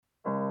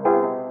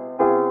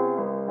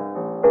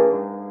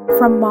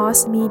From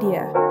Moss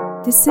Media,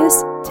 this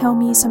is Tell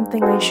Me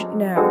Something I Should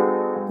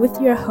Know with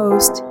your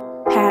host,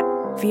 Pat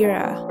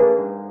Vera.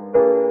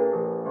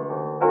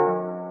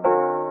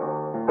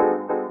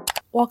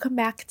 Welcome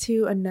back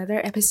to another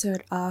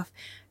episode of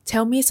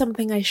Tell Me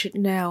Something I Should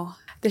Know,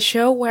 the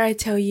show where I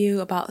tell you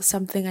about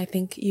something I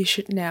think you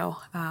should know,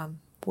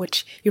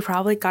 which you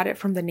probably got it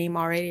from the name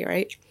already,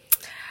 right?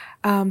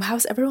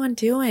 How's everyone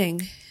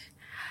doing?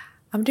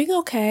 I'm doing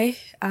okay.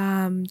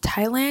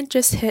 Thailand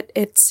just hit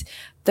its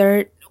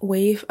third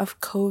wave of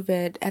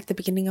COVID at the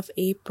beginning of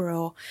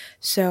April.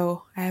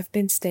 So I have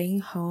been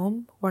staying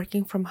home,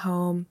 working from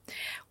home,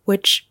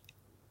 which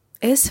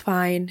is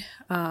fine.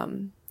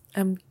 I'm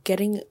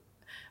getting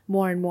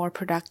more and more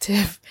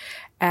productive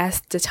as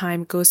the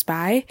time goes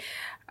by.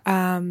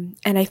 And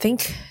I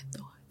think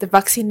the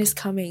vaccine is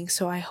coming.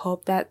 So I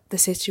hope that the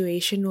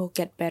situation will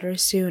get better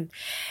soon.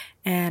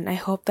 And I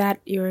hope that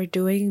you're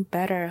doing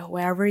better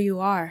wherever you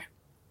are.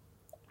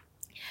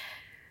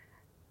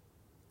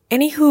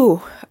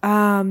 Anywho,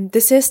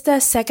 this is the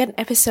second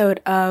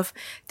episode of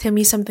Tell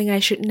Me Something I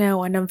Should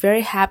Know, and I'm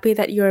very happy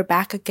that you're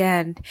back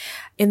again.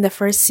 In the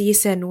first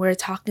season, we're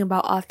talking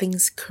about all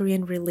things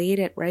Korean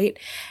related, right?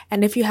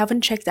 And if you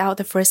haven't checked out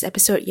the first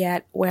episode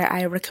yet, where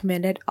I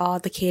recommended all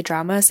the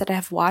K-dramas that I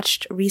have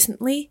watched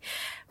recently,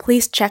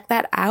 please check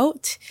that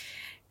out.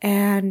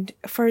 And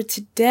for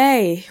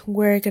today,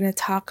 we're gonna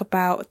talk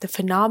about the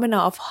phenomena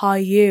of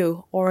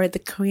Hallyu, or the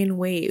Korean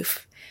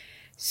wave.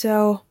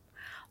 So,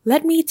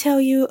 let me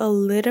tell you a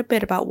little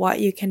bit about what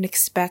you can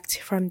expect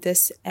from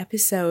this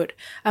episode.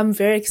 I'm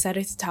very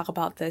excited to talk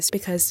about this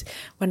because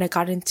when I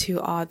got into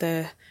all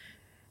the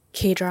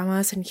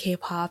K-dramas and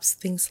K-pops,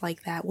 things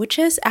like that, which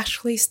is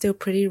actually still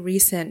pretty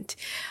recent,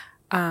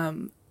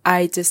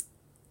 I just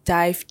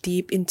dive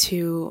deep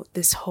into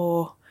this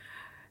whole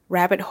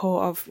rabbit hole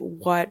of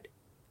what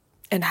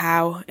and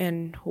how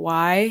and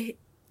why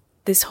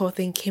this whole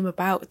thing came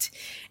about.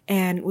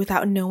 And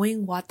without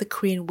knowing what the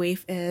Korean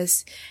wave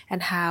is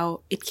and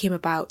how it came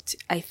about,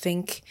 I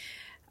think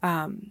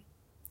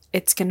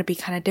it's going to be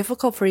kind of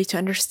difficult for you to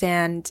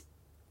understand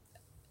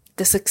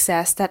the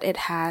success that it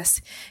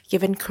has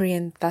given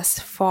Korean thus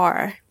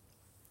far.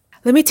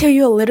 Let me tell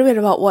you a little bit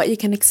about what you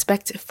can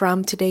expect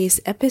from today's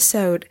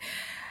episode.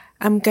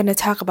 I'm going to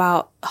talk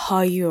about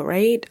Hallyu,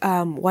 right?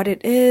 What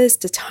it is,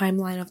 the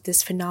timeline of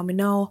this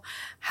phenomenon,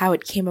 how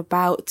it came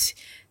about,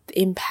 the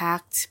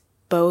impact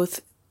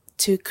both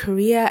to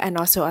Korea and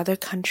also other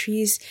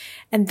countries,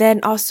 and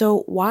then also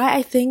why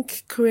I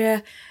think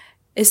Korea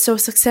is so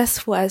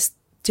successful as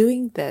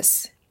doing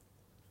this.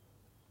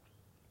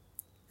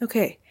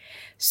 Okay,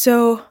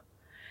 so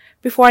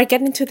before I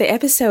get into the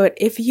episode,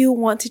 if you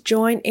want to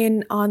join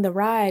in on the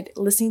ride,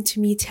 listening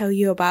to me tell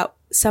you about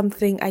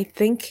something I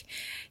think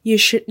you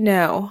should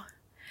know,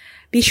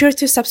 be sure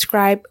to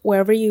subscribe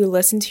wherever you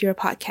listen to your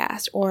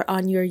podcast or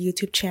on your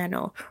YouTube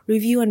channel.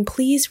 Review and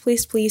please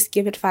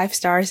give it 5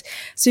 stars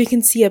so you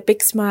can see a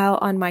big smile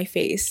on my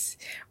face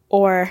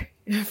or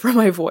from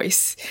my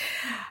voice.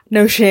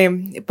 No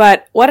shame.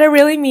 But what I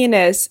really mean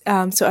is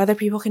so other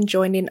people can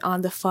join in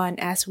on the fun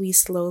as we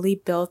slowly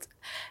build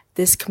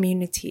this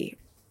community.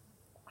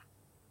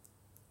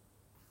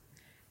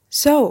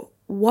 So,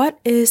 what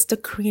is the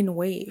Korean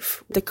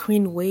wave? The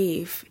Korean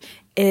wave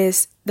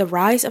is the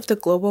rise of the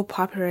global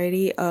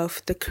popularity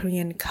of the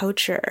Korean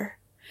culture.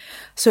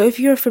 So if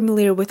you're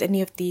familiar with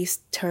any of these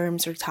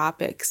terms or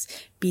topics,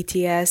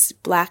 BTS,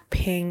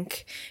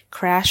 Blackpink,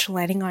 Crash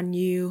Landing on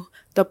You,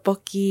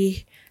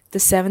 Tteokbokki, the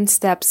 7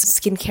 steps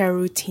skincare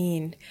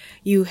routine,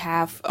 you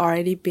have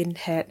already been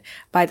hit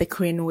by the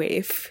Korean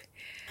wave.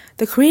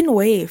 The Korean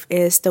wave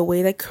is the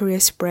way that Korea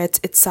spreads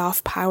its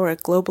soft power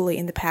globally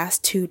in the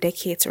past 2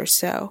 decades or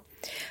so.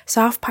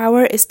 Soft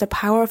power is the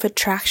power of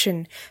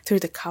attraction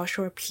through the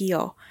cultural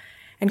appeal.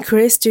 And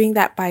Korea is doing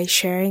that by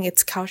sharing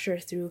its culture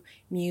through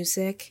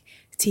music,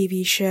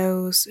 TV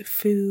shows,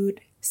 food,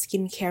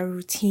 skincare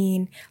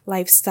routine,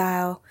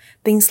 lifestyle,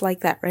 things like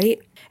that, right?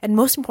 And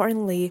most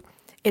importantly,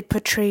 it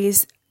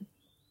portrays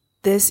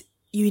this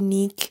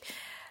unique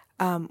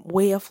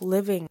way of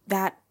living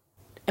that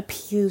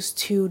appeals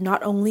to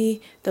not only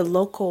the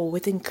local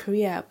within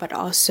Korea, but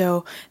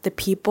also the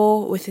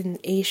people within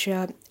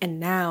Asia and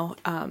now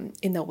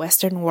in the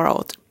Western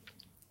world.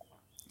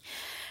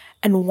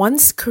 And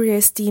once Korea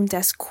is deemed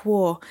as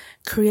cool,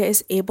 Korea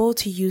is able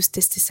to use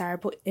this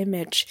desirable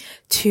image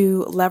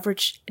to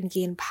leverage and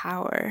gain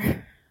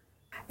power.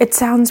 It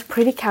sounds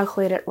pretty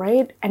calculated,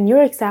 right? And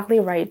you're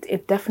exactly right.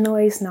 It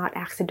definitely is not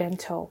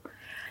accidental.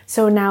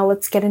 So now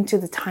let's get into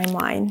the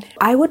timeline.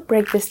 I would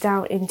break this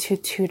down into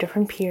 2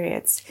 different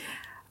periods.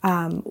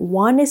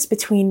 One is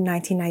between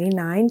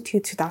 1999 to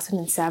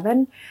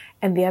 2007,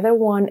 and the other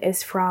one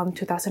is from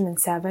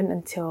 2007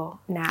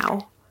 until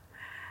now.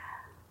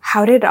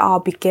 How did it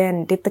all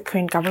begin? Did the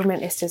Korean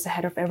government is just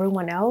ahead of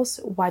everyone else?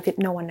 Why did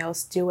no one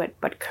else do it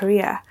but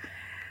Korea?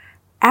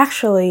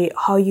 Actually,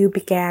 Hallyu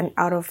began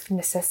out of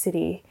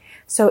necessity.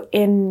 So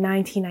in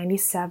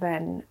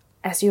 1997,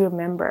 as you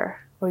remember,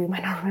 or you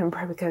might not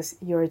remember because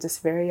you're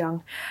just very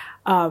young,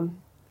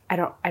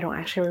 I don't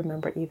actually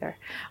remember either.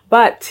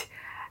 But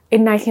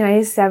in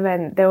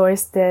 1997, there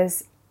was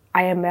this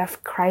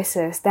IMF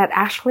crisis that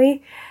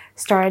actually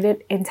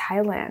started in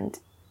Thailand,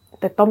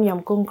 the Tom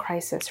Yam Goong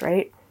crisis,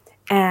 right?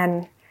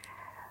 And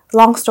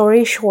long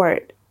story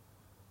short,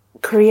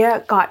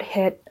 Korea got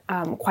hit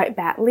quite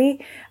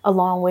badly,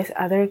 along with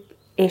other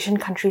Asian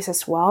countries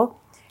as well.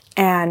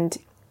 And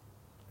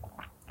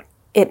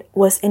it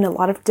was in a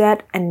lot of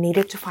debt and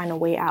needed to find a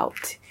way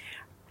out.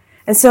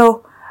 And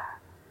so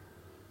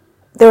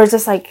there was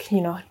just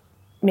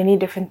many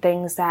different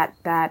things that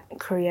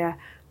Korea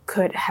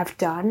could have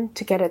done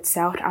to get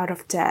itself out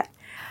of debt.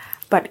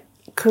 But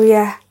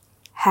Korea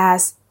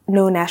has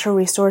no natural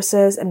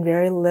resources and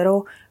very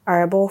little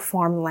arable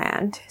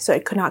farmland, so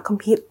it could not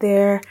compete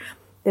there.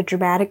 The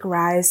dramatic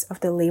rise of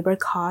the labor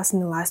costs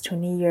in the last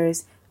 20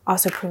 years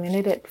also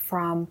prevented it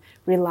from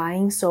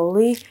relying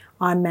solely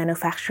on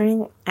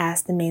manufacturing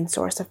as the main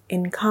source of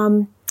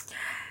income.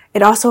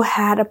 It also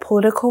had a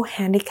political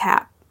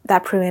handicap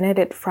that prevented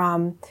it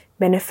from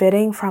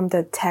benefiting from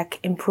the tech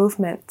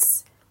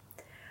improvements.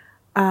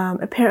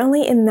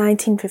 Apparently in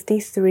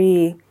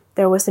 1953,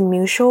 there was a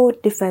mutual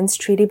defense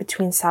treaty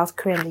between South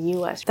Korea and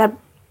the US that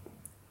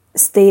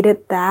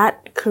stated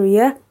that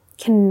Korea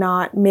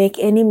cannot make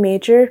any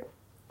major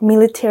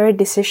military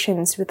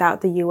decisions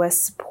without the US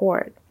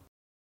support.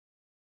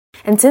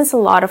 And since a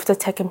lot of the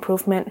tech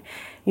improvement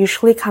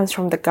usually comes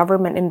from the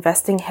government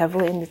investing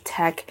heavily in the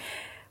tech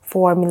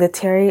for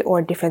military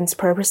or defense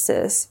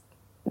purposes,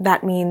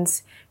 that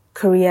means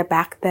Korea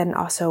back then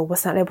also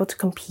was not able to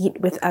compete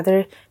with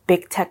other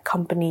big tech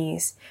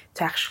companies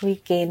to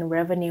actually gain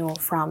revenue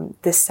from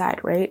this side,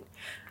 right?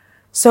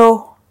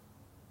 So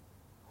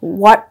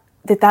what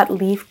did that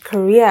leave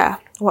Korea?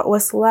 What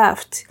was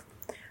left?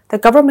 The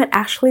government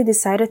actually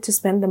decided to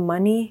spend the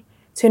money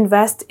to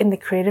invest in the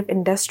creative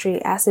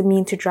industry as a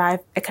means to drive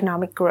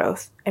economic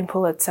growth and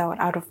pull itself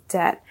out of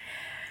debt.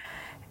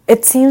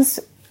 It seems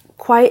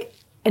quite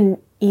an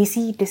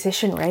easy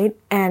decision, right?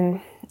 And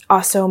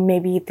also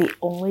maybe the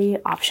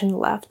only option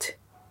left.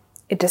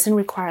 It doesn't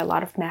require a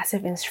lot of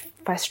massive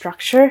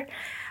infrastructure.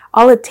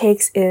 All it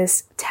takes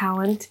is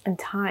talent and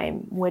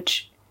time,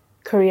 which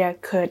Korea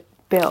could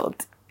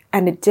build,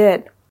 and it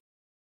did.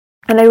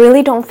 And I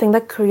really don't think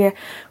that Korea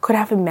could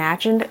have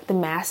imagined the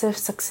massive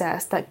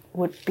success that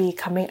would be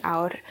coming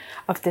out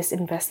of this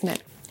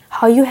investment.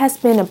 Hallyu has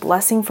been a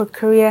blessing for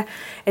Korea,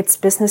 its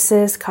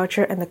businesses,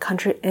 culture, and the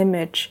country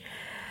image.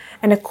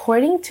 And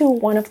according to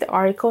one of the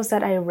articles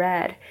that I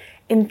read,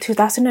 in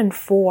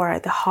 2004,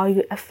 the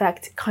Hallyu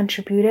effect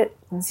contributed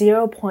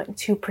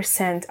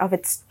 0.2% of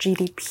its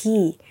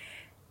GDP.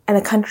 And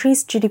the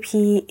country's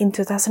GDP in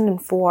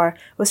 2004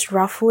 was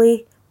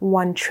roughly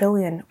 1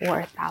 trillion or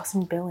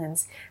 1,000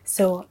 billions.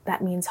 So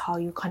that means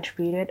Hallyu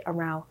contributed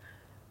around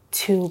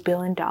 $2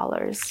 billion.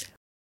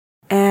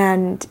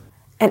 And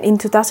in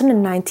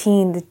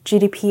 2019, the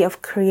GDP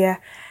of Korea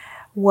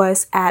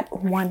was at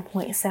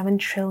 1.7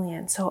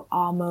 trillion, so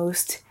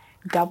almost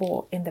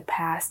double in the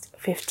past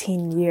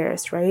 15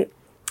 years, right?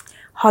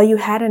 Hallyu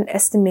had an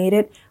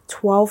estimated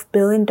 $12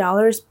 billion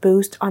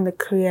boost on the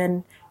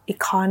Korean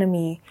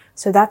economy,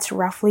 so that's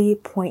roughly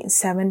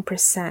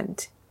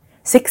 0.7%.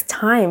 6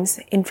 times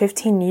in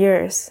 15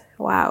 years.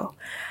 Wow.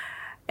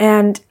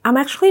 And I'm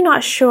actually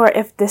not sure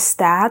if the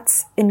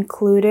stats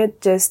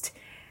included just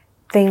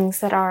things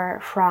that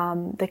are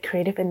from the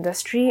creative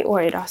industry,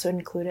 or it also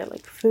included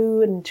like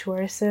food and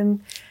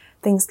tourism,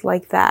 things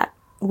like that,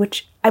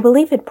 which I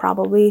believe it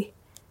probably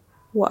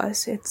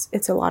was.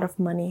 It's a lot of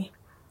money.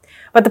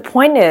 But the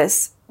point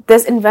is,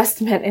 this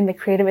investment in the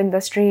creative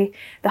industry,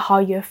 the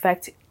Hallyu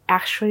effect,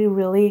 actually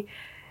really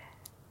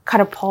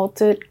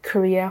catapulted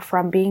Korea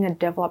from being a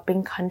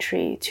developing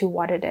country to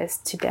what it is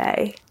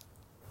today.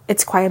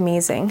 It's quite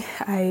amazing.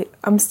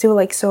 I'm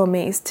still so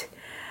amazed.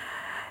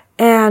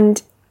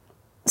 And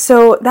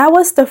so that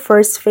was the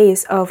first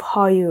phase of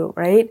Hallyu,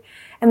 right?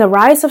 And the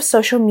rise of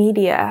social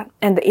media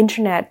and the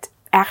internet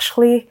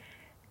actually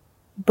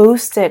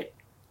boosted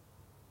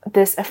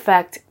this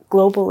effect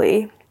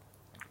globally.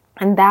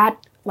 And that,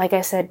 like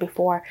I said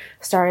before,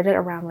 started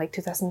around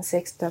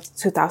 2006 to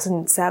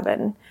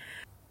 2007.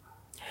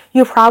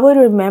 You probably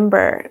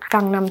remember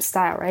Gangnam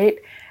Style, right?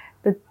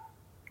 The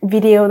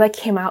video that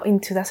came out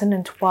in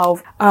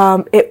 2012.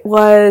 It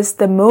was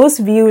the most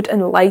viewed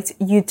and liked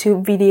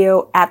YouTube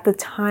video at the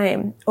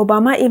time.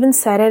 Obama even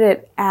cited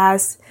it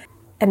as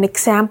an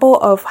example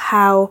of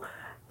how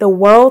the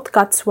world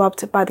got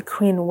swept by the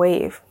Korean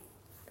wave.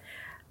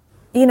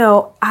 You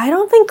know, I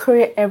don't think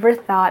Korea ever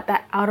thought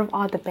that out of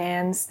all the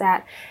bands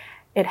that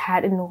it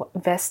had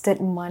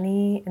invested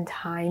money and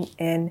time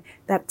in,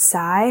 that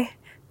Psy,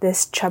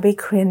 this chubby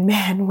Korean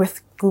man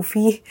with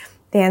goofy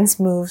dance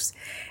moves,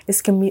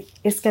 is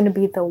gonna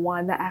be the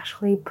one that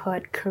actually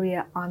put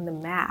Korea on the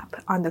map,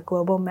 on the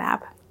global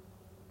map.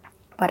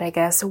 But I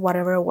guess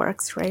whatever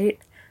works, right?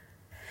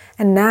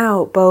 And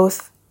now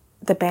both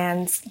the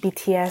bands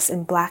BTS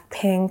and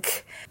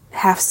Blackpink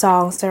have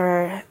songs that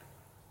are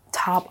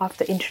top of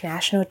the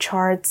international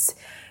charts.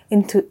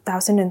 In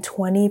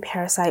 2020,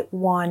 Parasite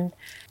won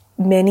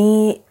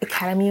many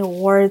Academy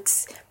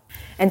Awards.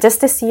 And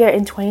just this year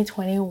in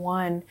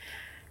 2021,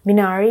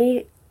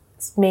 Minari's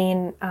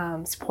main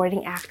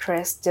supporting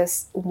actress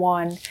just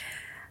won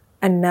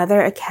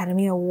another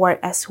Academy Award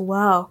as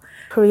well.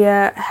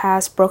 Korea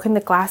has broken the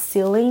glass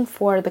ceiling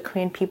for the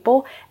Korean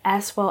people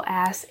as well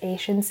as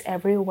Asians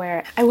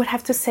everywhere. I would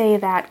have to say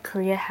that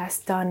Korea has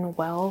done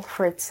well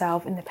for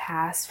itself in the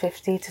past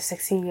 50 to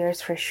 60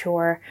 years for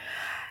sure.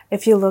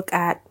 If you look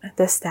at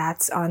the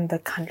stats on the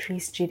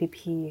country's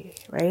GDP,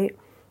 right?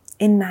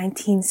 In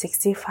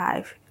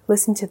 1965,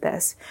 listen to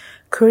this,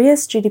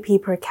 Korea's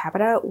GDP per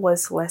capita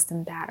was less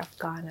than that of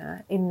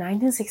Ghana. In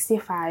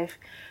 1965,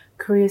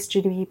 Korea's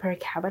GDP per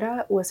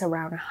capita was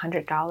around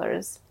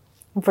 $100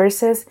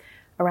 versus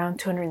around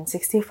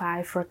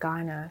 $265 for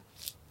Ghana.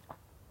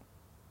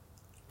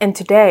 And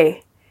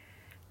today,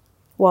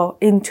 well,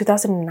 in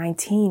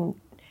 2019,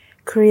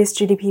 Korea's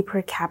GDP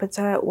per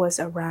capita was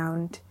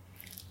around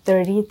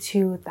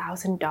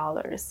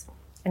 $32,000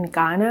 and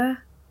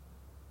Ghana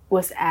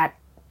was at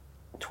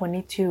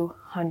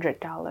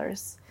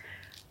 $2,200.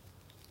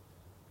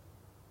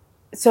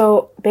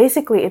 So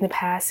basically in the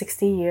past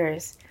 60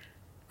 years,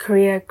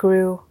 Korea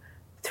grew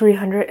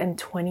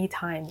 320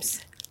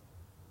 times.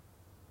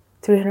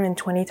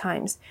 320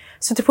 times.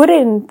 So to put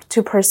it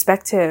into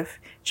perspective,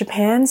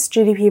 Japan's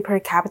GDP per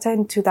capita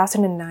in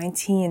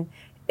 2019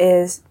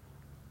 is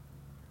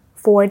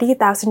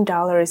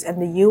 $40,000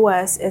 and the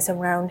US is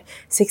around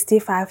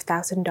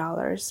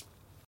 $65,000.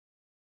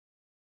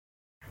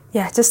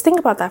 Yeah, just think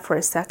about that for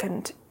a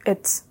second.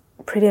 It's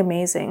pretty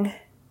amazing.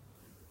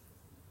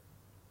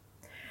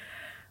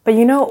 But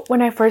you know,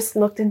 when I first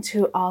looked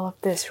into all of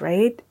this,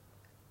 right?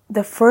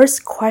 The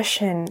first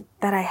question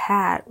that I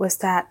had was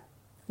that,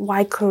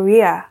 why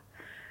Korea?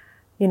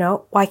 You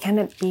know, why can't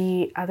it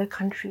be other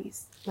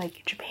countries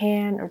like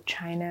Japan or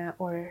China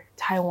or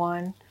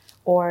Taiwan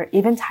or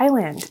even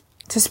Thailand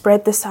to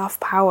spread the soft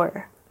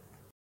power?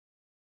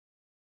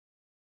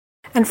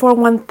 And for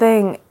one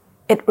thing,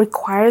 it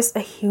requires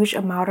a huge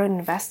amount of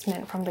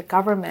investment from the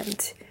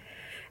government.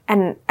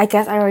 And I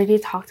guess I already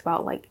talked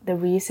about like the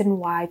reason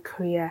why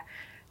Korea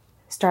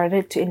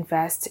started to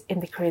invest in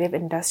the creative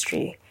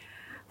industry.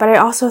 But I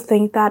also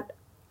think that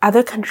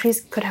other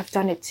countries could have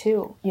done it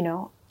too, you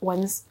know,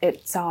 once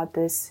it saw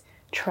this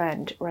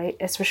trend, right?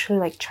 Especially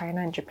like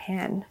China and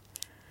Japan.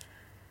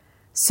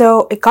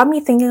 So it got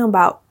me thinking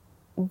about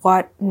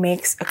what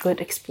makes a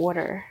good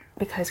exporter,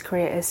 because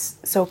Korea is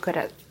so good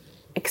at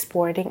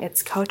exporting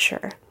its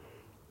culture.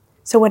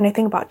 So when I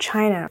think about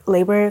China,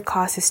 labor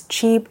cost is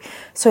cheap,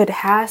 so it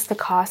has the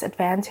cost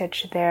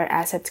advantage there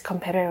as its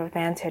competitive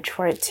advantage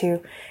for it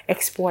to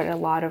export a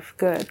lot of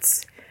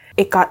goods.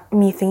 It got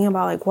me thinking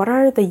about like what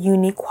are the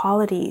unique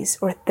qualities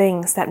or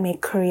things that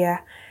make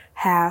Korea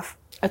have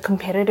a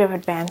competitive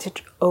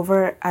advantage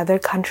over other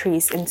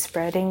countries in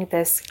spreading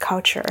this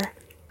culture.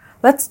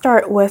 Let's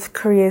start with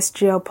Korea's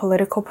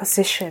geopolitical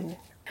position.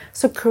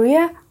 So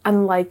Korea,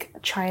 unlike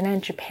China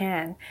and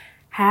Japan,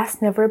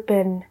 has never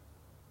been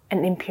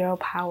an imperial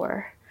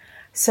power.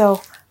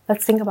 So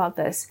let's think about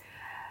this.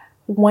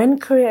 When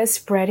Korea is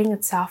spreading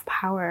its soft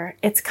power,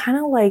 it's kind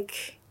of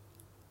like,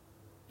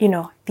 you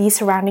know, these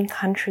surrounding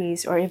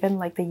countries or even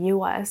like the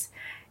US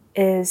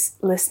is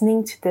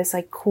listening to this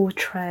like cool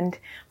trend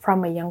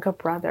from a younger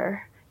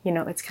brother. You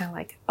know, it's kind of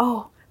like,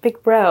 oh,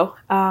 big bro,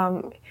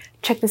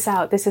 check this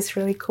out. This is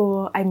really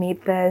cool. I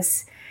made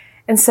this.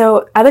 And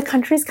so other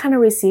countries kind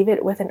of receive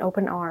it with an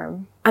open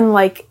arm.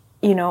 Unlike,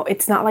 you know,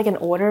 it's not like an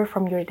order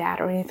from your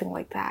dad or anything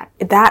like that.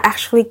 That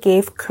actually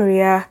gave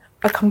Korea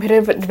a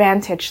competitive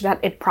advantage that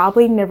it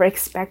probably never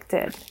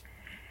expected.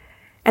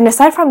 And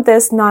aside from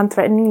this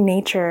non-threatening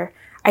nature,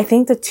 I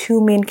think the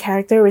two main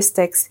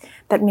characteristics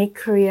that make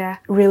Korea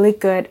really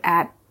good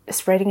at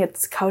spreading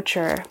its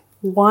culture,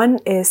 one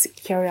is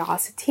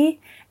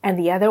curiosity and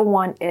the other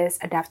one is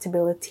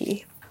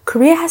adaptability.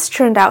 Korea has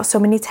churned out so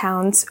many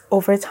towns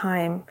over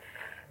time.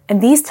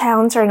 And these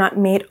towns are not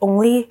made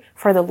only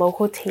for the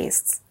local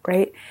tastes,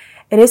 right?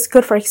 It is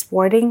good for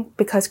exporting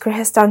because Korea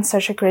has done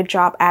such a great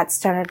job at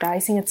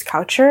standardizing its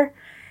culture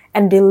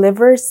and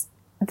delivers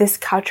this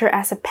culture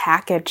as a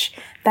package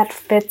that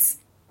fits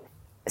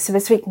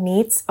specific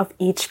needs of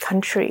each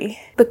country.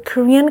 The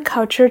Korean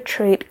Culture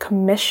Trade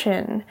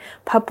Commission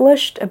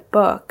published a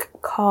book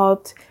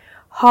called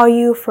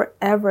Hallyu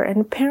Forever,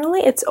 and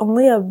apparently it's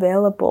only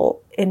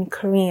available in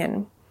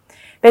Korean.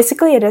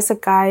 Basically, it is a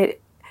guide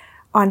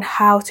on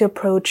how to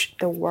approach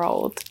the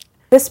world.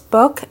 This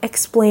book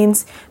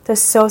explains the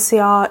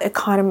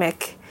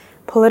socio-economic,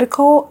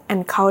 political,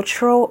 and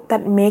cultural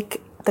that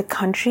make the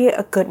country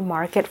a good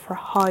market for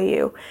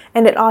Hallyu,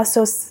 and it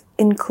also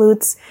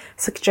includes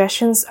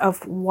suggestions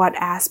of what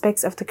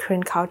aspects of the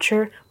Korean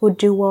culture would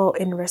do well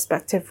in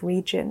respective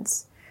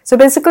regions. So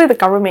basically, the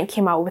government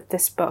came out with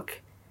this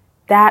book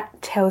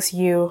that tells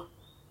you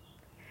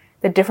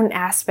the different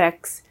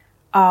aspects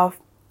of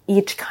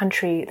each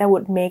country that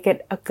would make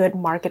it a good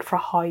market for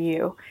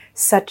Hallyu,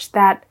 such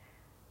that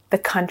the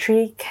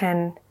country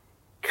can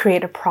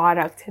create a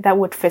product that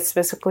would fit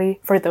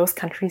specifically for those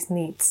countries'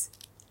 needs.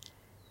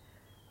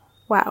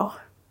 Wow.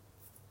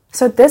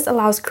 So this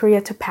allows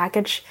Korea to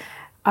package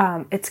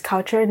its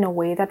culture in a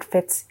way that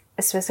fits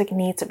the specific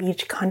needs of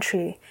each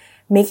country,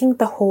 making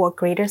the whole a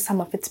greater sum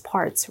of its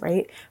parts,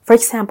 right? For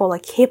example,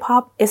 like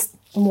K-pop is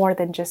more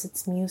than just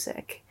its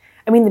music.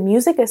 I mean, the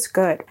music is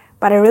good,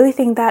 but I really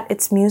think that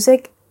its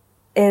music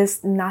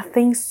is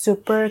nothing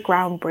super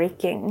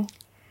groundbreaking.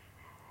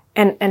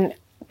 And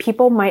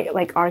people might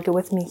like argue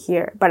with me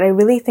here, but I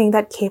really think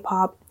that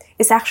K-pop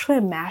is actually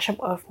a mashup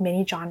of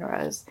many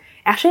genres.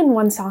 Actually, in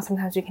one song,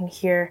 sometimes you can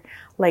hear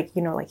like,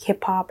 you know, like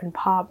hip hop and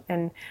pop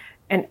and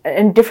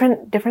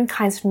different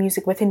kinds of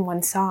music within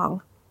one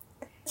song.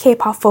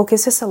 K-pop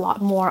focuses a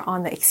lot more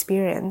on the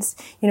experience.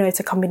 You know, it's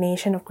a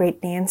combination of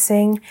great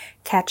dancing,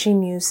 catchy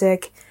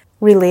music,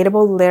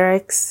 relatable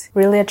lyrics,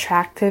 really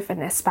attractive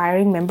and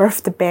aspiring member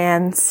of the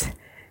bands.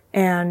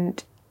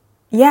 And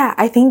yeah,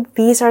 I think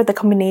these are the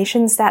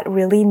combinations that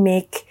really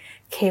make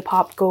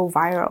K-pop go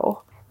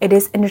viral. It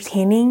is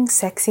entertaining,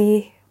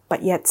 sexy,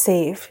 but yet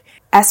safe.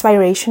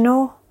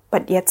 Aspirational,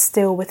 but yet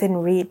still within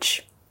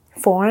reach.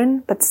 Foreign,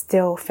 but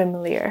still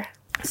familiar.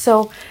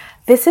 So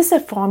this is a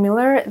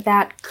formula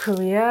that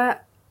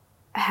Korea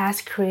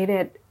has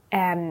created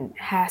and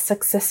has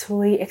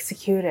successfully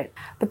executed.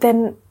 But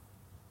then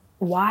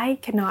why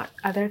cannot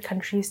other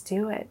countries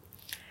do it?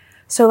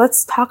 So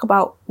let's talk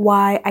about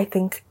why I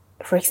think,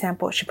 for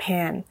example,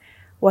 Japan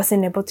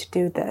wasn't able to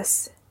do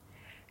this.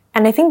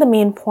 And I think the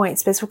main point,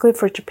 specifically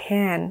for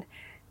Japan,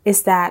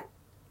 is that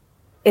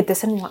it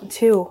doesn't want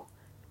to,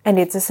 and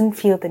it doesn't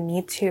feel the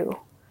need to.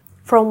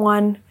 For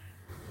one,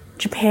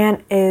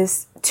 Japan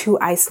is too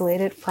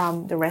isolated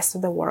from the rest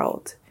of the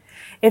world.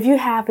 If you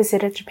have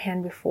visited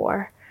Japan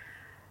before,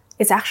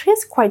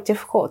 it's quite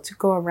difficult to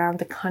go around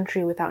the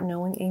country without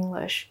knowing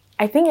English.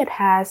 I think it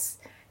has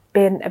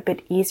been a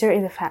bit easier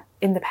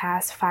in the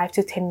past 5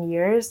 to 10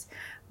 years,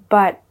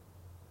 but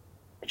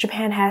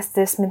Japan has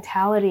this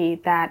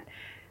mentality that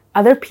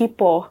other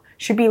people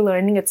should be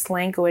learning its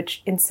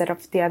language instead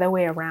of the other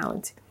way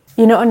around.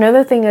 You know,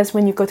 another thing is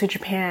when you go to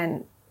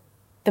Japan,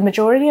 the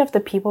majority of the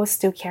people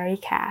still carry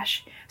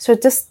cash. So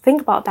just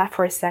think about that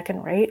for a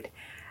second, right?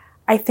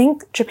 I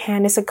think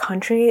Japan is a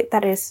country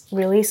that is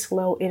really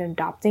slow in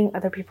adopting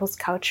other people's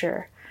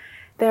culture.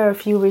 There are a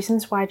few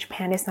reasons why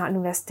Japan is not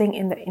investing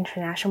in the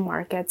international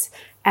markets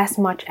as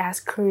much as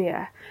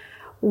Korea.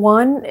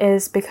 One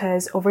is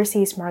because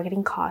overseas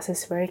marketing cost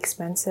is very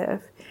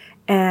expensive.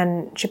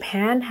 And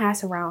Japan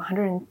has around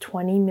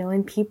 120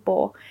 million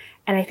people.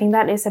 And I think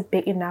that is a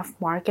big enough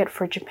market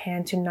for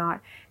Japan to not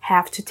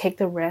have to take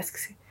the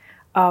risks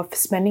of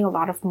spending a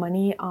lot of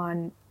money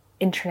on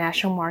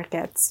international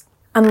markets.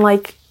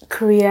 Unlike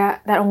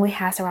Korea, that only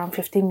has around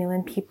 50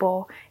 million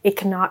people, it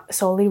cannot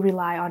solely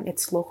rely on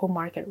its local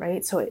market,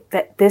 right? So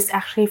this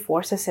actually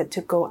forces it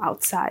to go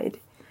outside.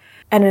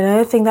 And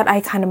another thing that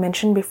I kind of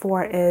mentioned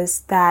before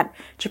is that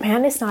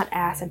Japan is not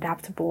as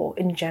adaptable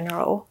in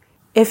general.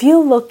 If you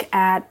look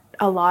at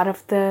a lot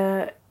of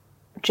the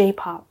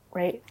J-pop,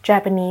 right,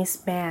 Japanese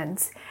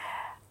bands,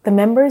 the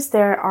members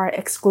there are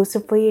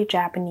exclusively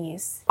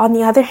Japanese. On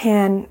the other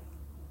hand,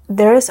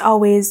 there is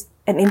always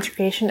an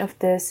integration of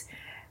this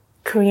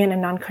Korean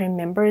and non-Korean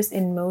members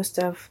in most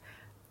of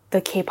the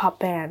K-pop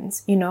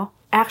bands, you know.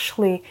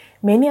 Actually,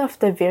 many of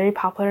the very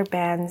popular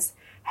bands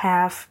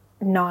have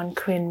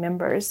non-Korean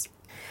members.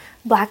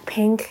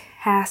 Blackpink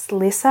has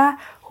Lisa,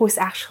 who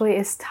actually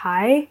is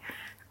Thai.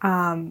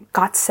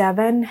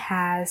 GOT7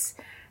 has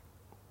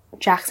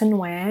Jackson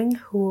Wang,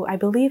 who I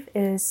believe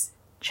is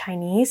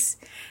Chinese.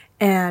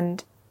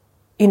 And,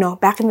 you know,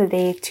 back in the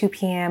day,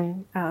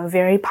 2PM, a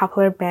very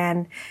popular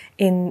band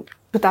in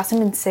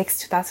 2006,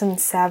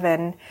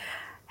 2007,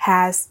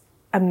 has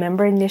a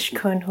member, Nish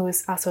Kun, who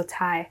is also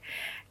Thai.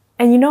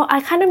 And, you know, I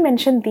kind of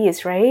mentioned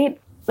these,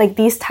 right? Like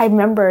these Thai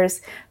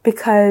members,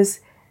 because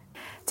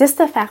just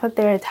the fact that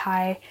they're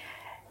Thai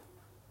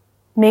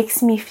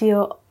makes me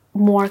feel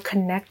more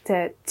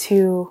connected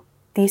to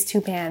these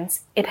two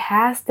bands. It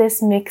has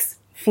this mixed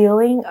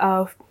feeling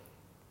of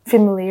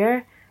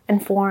familiar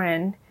and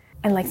foreign,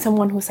 and like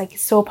someone who's like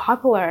so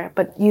popular,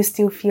 but you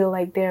still feel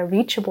like they're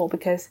reachable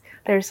because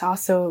there's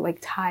also like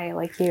Thai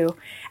like you.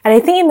 And I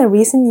think in the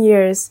recent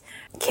years,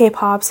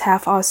 K-pops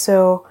have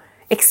also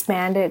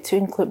expanded to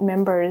include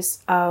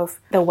members of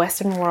the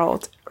Western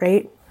world,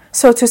 right?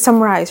 So to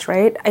summarize,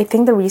 right, I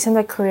think the reason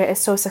that Korea is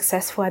so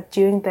successful at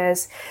doing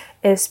this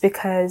is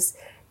because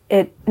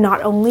it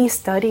not only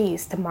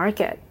studies the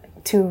market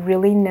to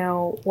really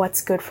know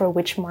what's good for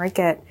which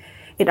market,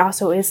 it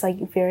also is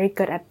like very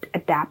good at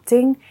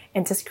adapting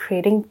and just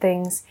creating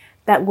things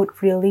that would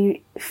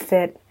really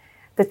fit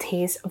the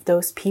taste of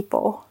those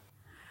people.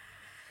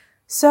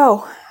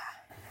 So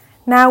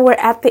now we're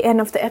at the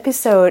end of the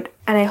episode,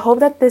 and I hope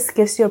that this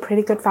gives you a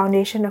pretty good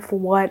foundation of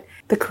what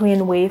the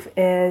Korean wave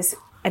is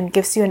and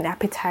gives you an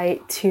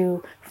appetite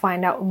to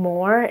find out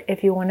more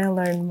if you want to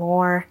learn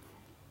more.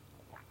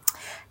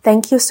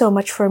 Thank you so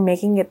much for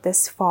making it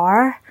this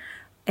far,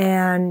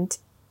 and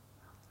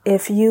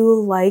If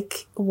you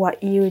like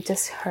what you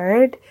just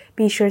heard,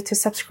 be sure to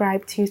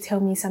subscribe to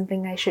Tell Me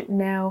Something I Should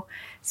Know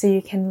so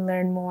you can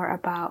learn more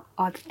about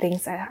all the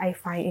things that I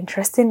find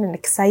interesting and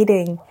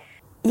exciting.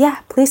 Yeah,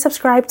 please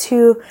subscribe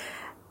to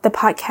the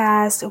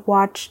podcast,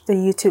 watch the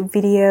YouTube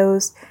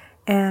videos,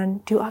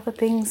 and do all the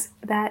things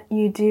that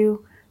you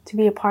do to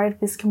be a part of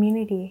this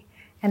community.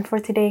 And for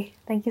today,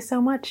 thank you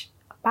so much.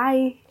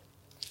 Bye!